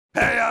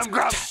I'm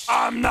Grumps,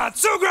 I'm not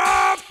so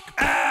Grump,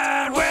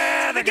 and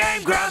we're the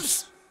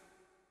GameGrumps.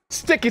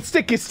 Stick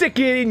it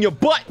in your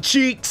butt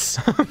cheeks.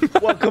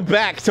 Welcome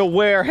back to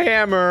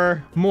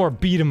Warhammer. More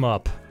beat 'em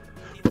up.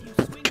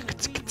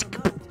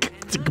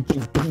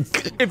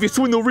 If you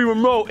swing the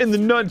remote and the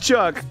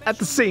nunchuck at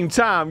the same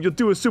time, you'll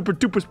do a super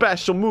duper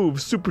special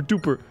move. Super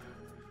duper.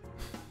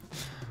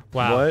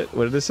 Wow.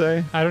 What did it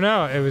say? I don't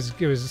know. It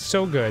was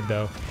so good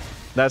though.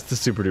 That's the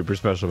super duper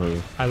special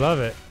move. I love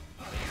it.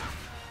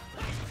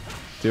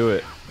 Do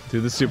it.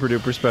 Do the super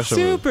duper special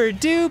move. Super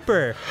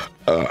duper.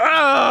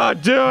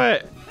 Do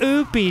it.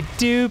 Oopie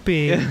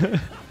doopie.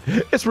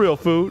 It's real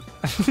food.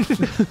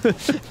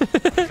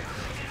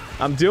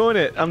 I'm doing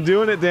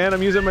it, Dan.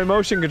 I'm using my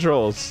motion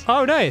controls.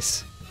 Oh,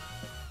 nice.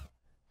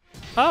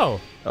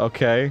 Oh.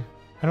 Okay.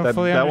 I don't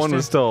fully understand. That one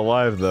was still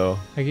alive, though.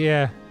 Like,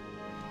 yeah.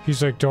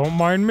 He's like, don't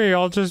mind me,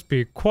 I'll just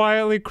be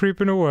quietly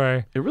creeping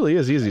away. It really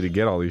is easy to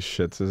get all these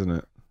shits, isn't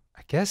it?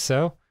 I guess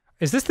so.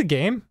 Is this the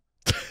game?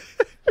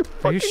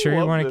 Are you sure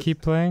you want to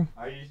keep playing?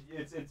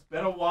 It's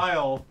been a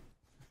while.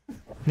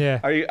 Yeah.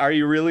 Are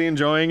you really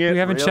enjoying it? We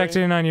haven't checked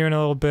in on you in a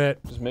little bit.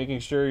 Just making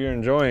sure you're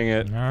enjoying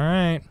it.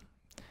 Alright.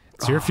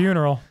 It's your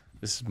funeral.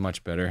 This is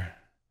much better.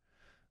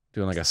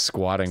 Doing like a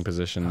squatting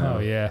position now. Oh,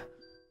 yeah.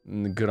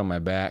 Good on my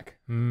back.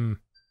 Mm.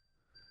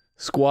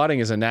 Squatting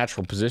is a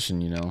natural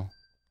position, you know.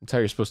 That's how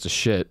you're supposed to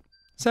shit.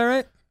 Is that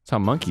right? That's how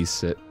monkeys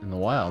sit in the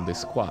wild. They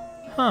squat.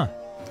 Huh.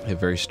 They have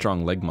very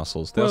strong leg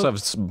muscles. They also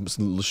have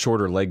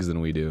shorter legs than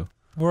we do.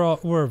 We're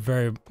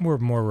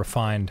more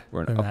refined.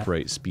 We're an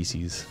upright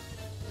species.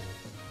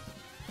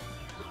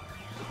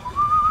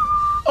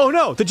 Oh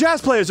no! The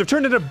jazz players have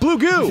turned into blue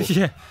goo!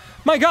 Yeah.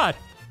 My god!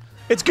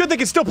 It's good they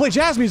can still play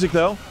jazz music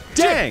though.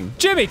 Dang!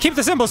 Jimmy, keep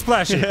the cymbals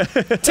splashy!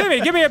 Timmy,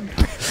 give me a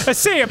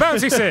C, a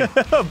bouncy C! A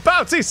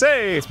bouncy C!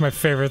 It's my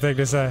favorite thing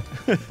to say.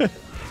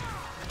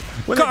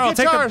 When Carl,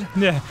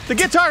 the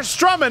guitar's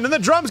strumming and the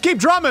drums keep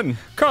drumming!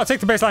 Carl, take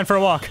the bass line for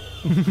a walk.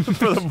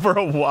 for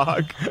a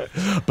walk.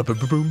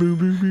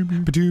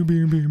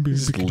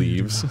 Just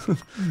leaves.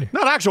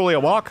 Not actually a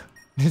walk.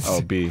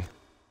 Oh, B.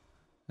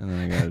 And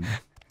then I got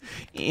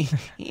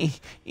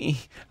I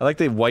like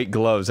the white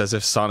gloves as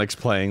if Sonic's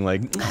playing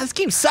like, this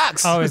game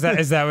sucks! Oh, is that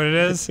what it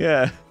is?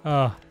 Yeah.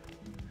 Oh.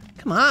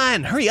 Come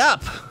on, hurry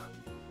up!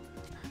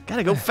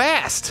 Gotta go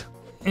fast!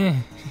 Woo!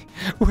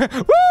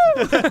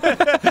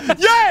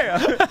 Yeah!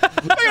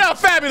 Look at how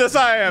fabulous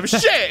I am!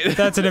 Shit!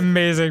 That's an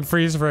amazing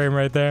freeze frame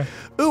right there.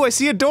 Ooh, I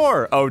see a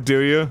door! Oh, do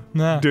you?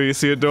 Nah. Do you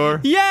see a door?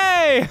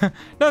 Yay!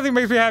 Nothing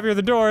makes me happier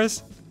than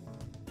doors.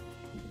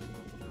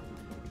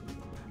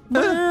 They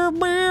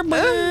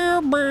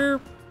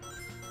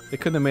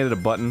couldn't have made it a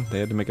button. They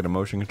had to make it a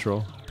motion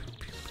control.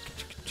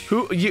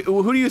 Who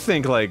do you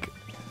think, like,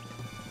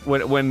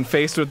 when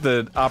faced with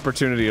the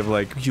opportunity of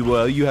like, you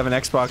have an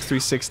Xbox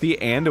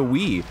 360 and a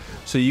Wii,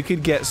 so you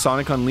could get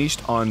Sonic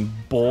Unleashed on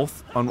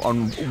both,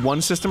 on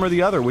one system or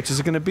the other, which is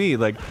it gonna be?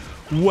 Like,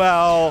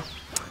 well,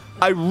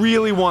 I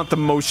really want the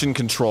motion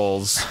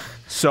controls,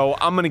 so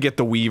I'm gonna get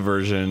the Wii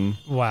version.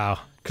 Wow.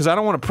 Because I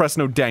don't want to press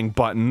no dang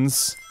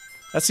buttons.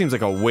 That seems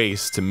like a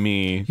waste to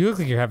me. You look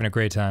like you're having a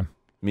great time.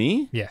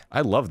 Me? Yeah.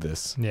 I love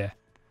this. Yeah.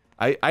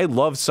 I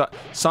love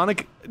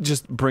Sonic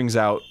just brings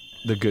out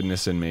the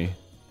goodness in me.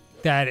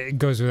 That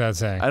goes without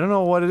saying. I don't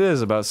know what it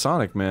is about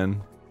Sonic,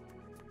 man.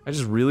 I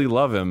just really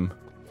love him.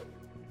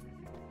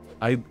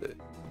 I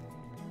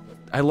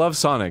love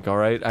Sonic,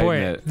 alright? I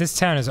admit. This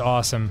town is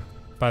awesome,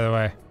 by the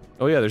way.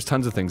 Oh yeah, there's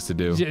tons of things to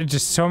do.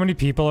 Just so many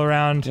people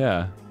around.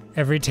 Yeah.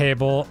 Every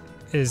table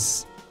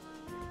is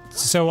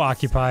so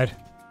occupied.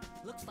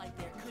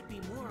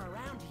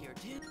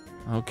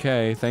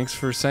 Okay, thanks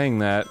for saying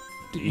that.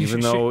 Even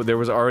though there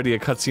was already a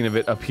cutscene of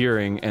it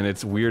appearing, and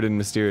it's weird and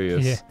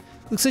mysterious. Yeah.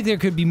 Looks like there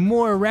could be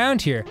more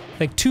around here.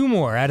 Like 2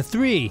 more out of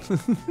 3.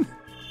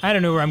 I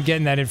don't know where I'm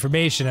getting that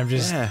information, I'm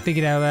just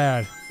thinking out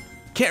loud.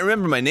 Can't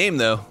remember my name,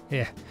 though.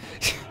 Yeah.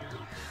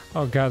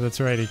 Oh god, that's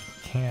right, he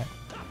can't.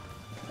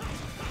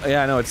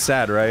 Yeah, I know, it's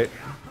sad, right?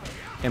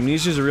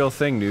 Amnesia's a real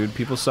thing, dude.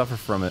 People suffer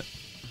from it.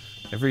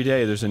 Every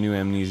day there's a new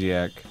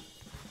amnesiac.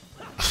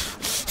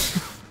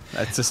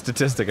 That's a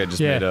statistic I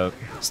just made up.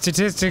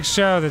 Statistics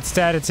show that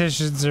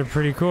statisticians are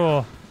pretty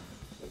cool.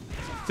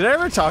 Did I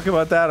ever talk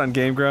about that on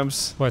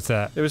GameGrumps? What's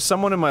that? There was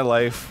someone in my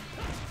life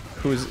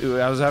who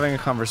I was having a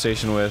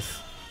conversation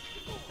with.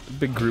 A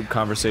big group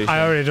conversation. I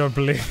already don't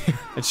believe you.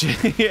 And she,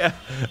 yeah.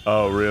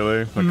 Oh,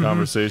 really? A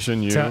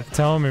conversation, you?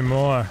 Tell me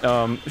more.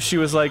 She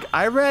was like,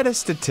 I read a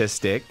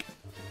statistic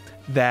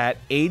that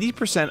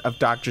 80% of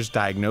doctors'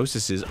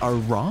 diagnoses are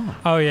wrong.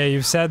 Oh yeah,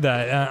 you've said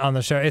that on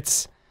the show.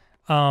 It's,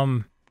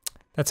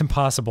 that's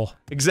impossible.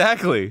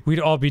 Exactly.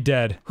 We'd all be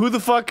dead. Who the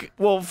fuck?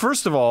 Well,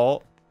 first of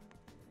all,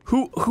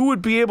 who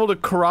would be able to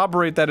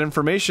corroborate that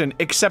information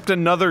except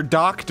another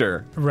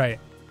doctor?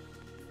 Right.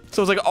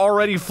 So it's like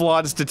already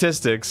flawed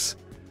statistics.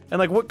 And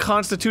like, what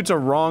constitutes a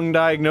wrong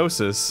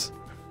diagnosis?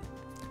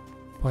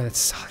 Boy, that's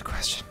a solid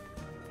question.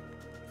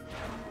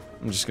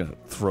 I'm just gonna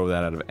throw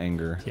that out of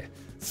anger. Yeah.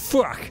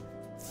 Fuck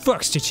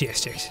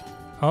statistics.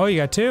 Oh, you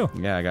got 2.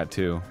 Yeah, I got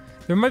 2.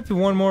 There might be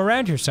one more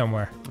around here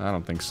somewhere. I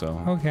don't think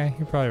so. Okay,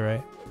 you're probably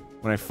right.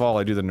 When I fall,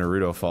 I do the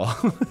Naruto fall.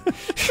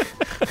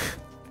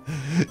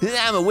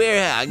 I'm a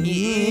werehog.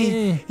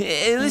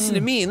 Listen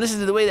to me and listen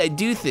to the way that I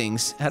do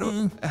things. How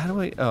do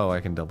I? Oh,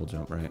 I can double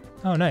jump, right?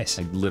 Oh, nice.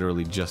 I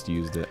literally just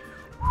used it.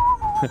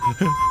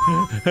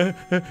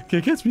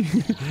 Can't catch me.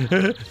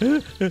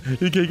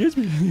 You can't catch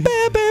me.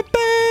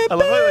 I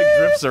love how he like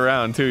drifts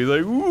around too. He's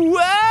like,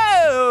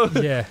 whoa!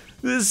 Yeah.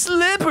 The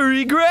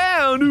slippery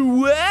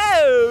ground.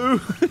 Whoa!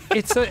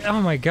 It's like,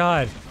 oh my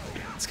god.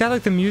 It's got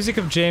like the music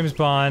of James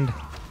Bond,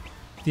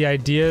 the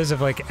ideas of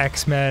like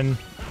X-Men,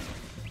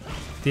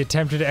 the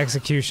attempted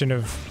execution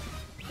of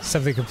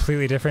something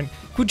completely different.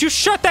 Would you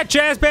shut that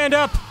jazz band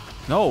up?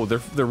 No,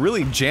 they're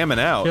really jamming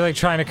out. They're like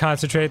trying to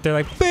concentrate. They're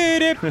like,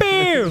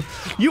 boo-doo-boo.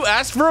 You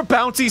asked for a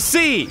bouncy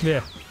C.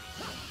 Yeah.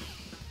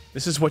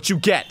 This is what you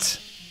get.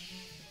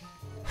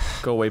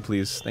 Go away,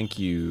 please. Thank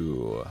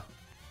you.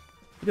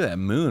 Look at that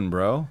moon,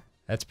 bro.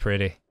 That's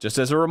pretty. Just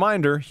as a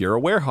reminder, you're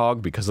a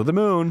werehog because of the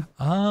moon.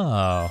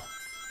 Oh.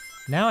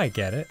 Now I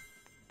get it.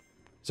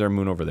 Is there a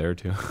moon over there,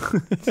 too?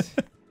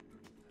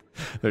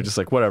 They're just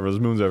like, whatever, there's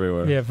moons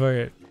everywhere. Yeah, fuck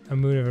it. A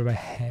moon over my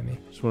hammy.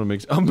 Just want to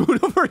make a moon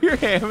over your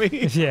hammy.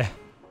 Yeah.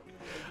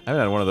 I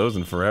haven't had one of those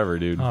in forever,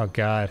 dude. Oh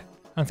god.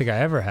 I don't think I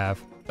ever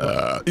have.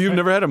 You've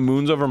never had a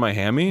moons over my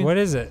hammy? What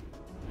is it?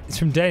 It's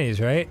from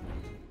Denny's, right?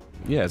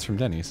 Yeah, it's from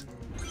Denny's.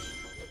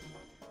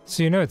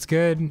 So you know it's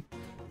good.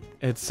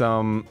 It's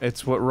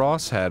what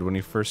Ross had when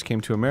he first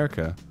came to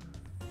America.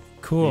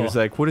 Cool. He was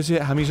like, what is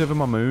it? Hammy's over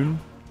my moon?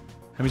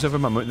 Hammy's over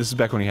my moon? This is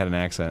back when he had an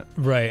accent.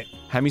 Right.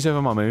 Hammy's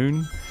over my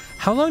moon?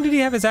 How long did he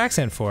have his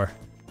accent for?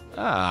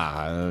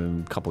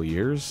 A couple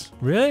years.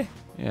 Really?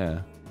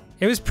 Yeah.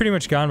 It was pretty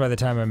much gone by the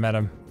time I met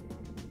him.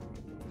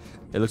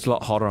 It looks a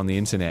lot hotter on the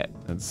internet.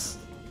 You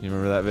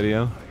remember that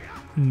video?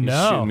 He was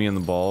No. shooting me in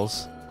the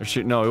balls.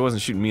 Or no, he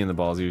wasn't shooting me in the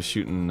balls. He was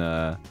shooting,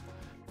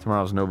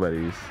 Tomorrow's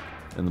Nobodies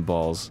in the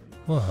balls.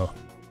 Whoa.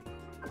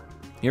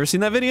 You ever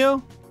seen that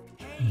video?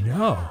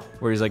 No.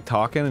 Where he's like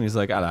talking and he's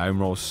like, hello, I'm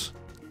Ross.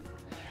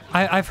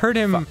 I've heard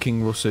him.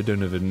 Fucking Ross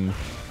O'Donovan.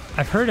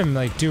 I've heard him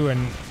like do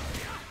an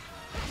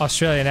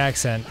Australian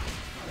accent,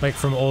 like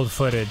from old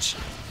footage,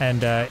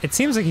 and it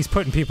seems like he's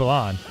putting people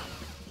on.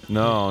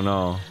 No,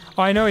 no.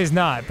 Oh, I know he's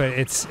not, but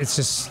it's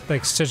just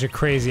like such a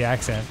crazy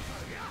accent.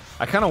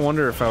 I kind of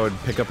wonder if I would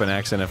pick up an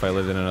accent if I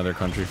lived in another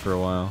country for a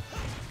while.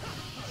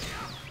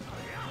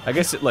 I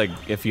guess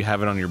if you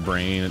have it on your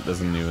brain, it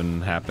doesn't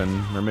even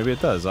happen, or maybe it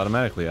does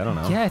automatically. I don't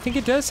know. Yeah, I think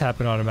it does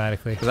happen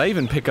automatically. Because I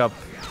even pick up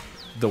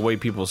the way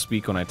people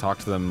speak when I talk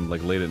to them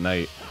like late at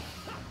night.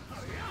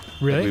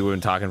 Really? Like, we've been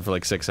talking for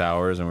like 6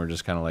 hours, and we're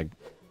just kind of like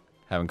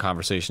having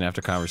conversation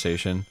after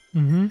conversation.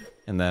 Mm-hmm.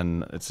 And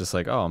then it's just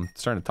like, oh, I'm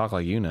starting to talk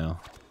like you now.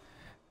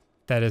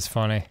 That is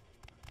funny.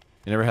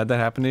 You never had that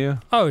happen to you?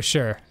 Oh,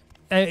 sure.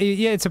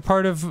 Yeah, it's a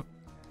part of,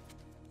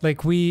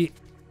 like, we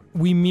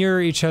mirror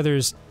each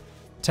other's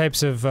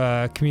types of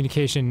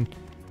communication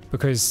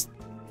because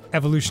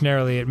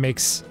evolutionarily it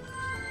makes,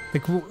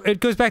 like, it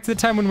goes back to the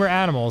time when we're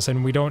animals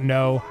and we don't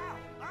know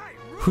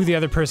who the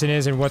other person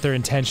is and what their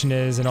intention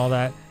is and all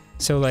that.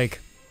 So, like,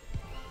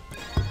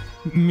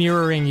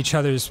 mirroring each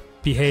other's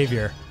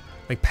behavior,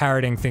 like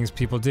parroting things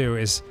people do,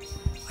 is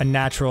a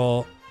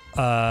natural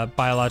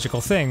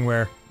biological thing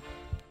where,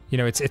 you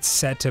know, it's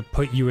set to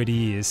put you at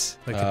ease,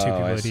 like the two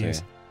people at ease.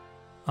 It's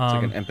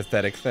like an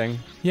empathetic thing.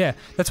 Yeah,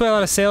 that's why a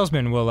lot of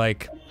salesmen will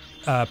like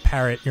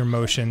parrot your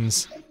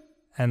motions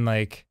and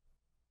like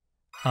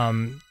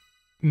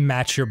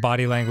match your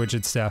body language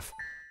and stuff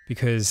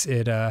because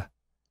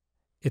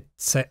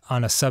it's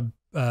on a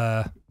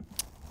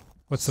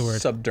what's the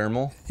word?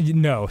 Subdermal?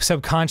 No,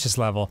 subconscious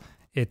level.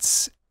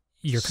 It's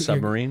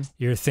Submarine?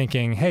 You're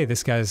thinking, hey,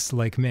 this guy's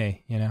like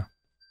me, you know?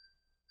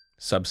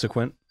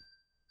 Subsequent?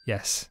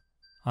 Yes.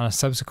 On a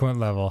subsequent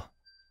level,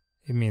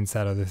 it means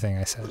that other thing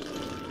I said.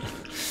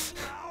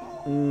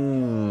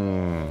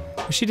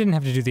 Wish he didn't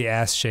have to do the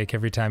ass shake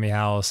every time he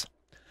howls.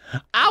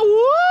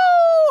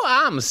 Ow!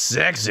 I'm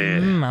sexy.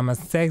 I'm a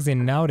sexy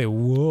naughty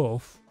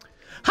wolf.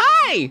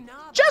 Hi!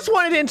 Just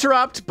wanted to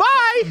interrupt.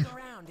 Bye!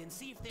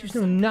 There's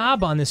no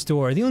knob on this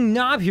door. The only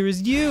knob here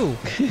is you.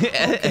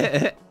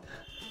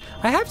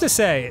 I have to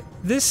say,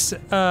 this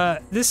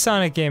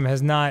Sonic game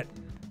has not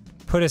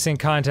put us in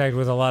contact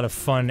with a lot of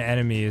fun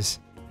enemies,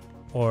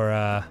 or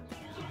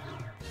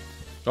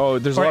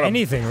there's a lot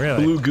anything of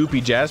really. blue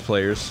goopy jazz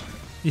players.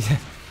 Yeah.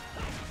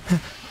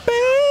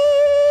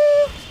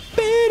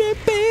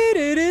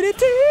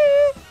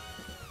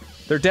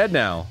 They're dead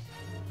now.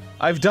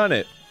 I've done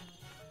it.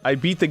 I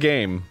beat the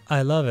game.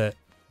 I love it.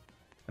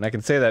 And I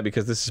can say that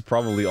because this is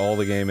probably all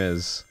the game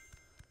is.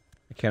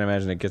 I can't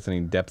imagine it gets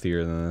any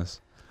depthier than this.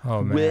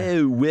 Oh man.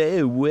 Whoa,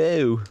 whoa,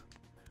 whoa.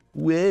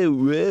 Whoa,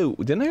 whoa.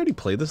 Didn't I already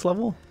play this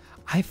level?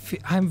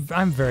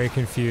 I'm very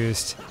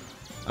confused.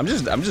 I'm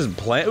just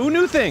playing. Ooh,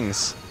 new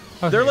things.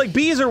 Okay. They're like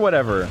bees or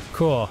whatever.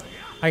 Cool.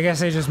 I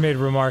guess they just made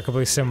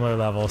remarkably similar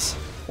levels.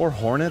 Or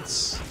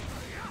hornets.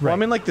 Right. Well,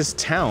 I'm in like this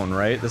town,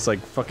 right? This like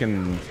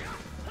fucking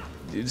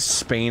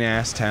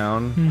Spain-ass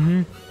town.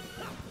 Mm-hmm.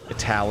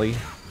 Italy.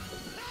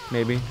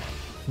 maybe.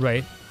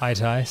 Right. Eye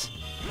ties.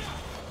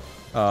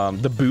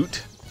 The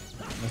boot,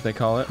 as they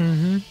call it.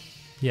 Mm-hmm.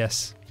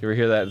 Yes. You ever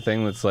hear that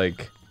thing that's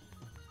like,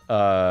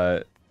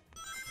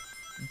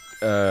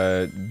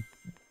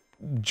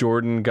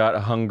 Jordan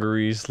got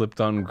Hungary,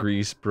 slipped on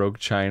Greece, broke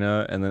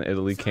China, and then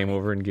Italy came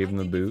over and gave him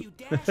the boot?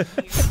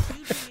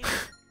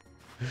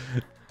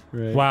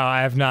 Right. Wow,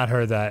 I have not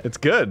heard that. It's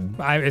good.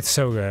 It's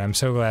so good. I'm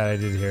so glad I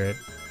did hear it.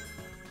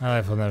 My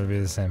life will never be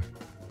the same.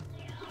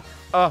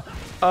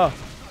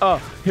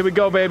 Here we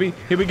go, baby.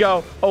 Here we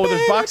go. Oh,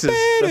 there's boxes.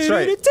 That's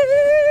right.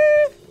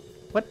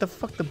 What the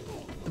fuck?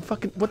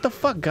 What the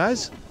fuck,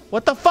 guys?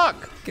 What the fuck?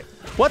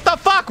 What the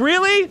fuck?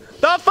 Really?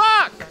 The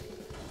fuck?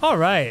 All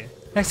right.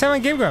 Next time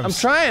on GameGrumps. I'm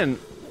trying.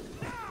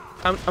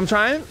 I'm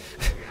trying.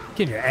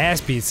 Getting your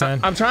ass beat, son.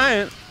 I'm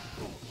trying.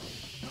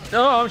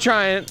 Oh, I'm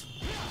trying.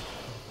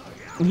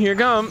 Here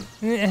come.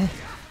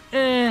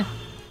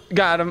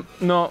 Got him.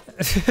 No.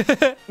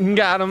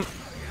 Got him.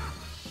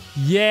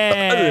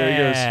 Yeah.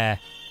 There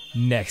he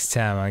Next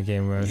time on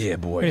GameGrumps. Yeah,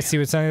 boy. We're gonna see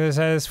what's on the other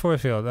side of this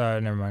force field. Oh,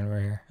 never mind. We're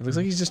here. It looks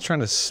like he's just trying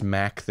to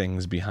smack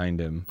things behind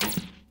him.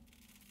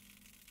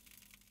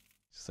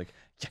 Just like,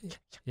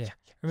 Yeah.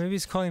 Or maybe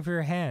he's calling for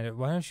your hand.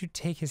 Why don't you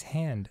take his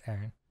hand,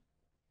 Aaron?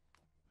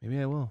 maybe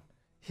I will.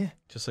 Yeah.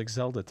 Just like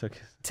Zelda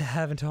took. To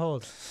have and to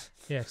hold.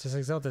 Yeah, just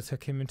like Zelda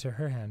took him into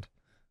her hand.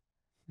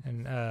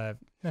 And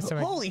next time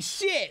Holy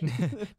shit!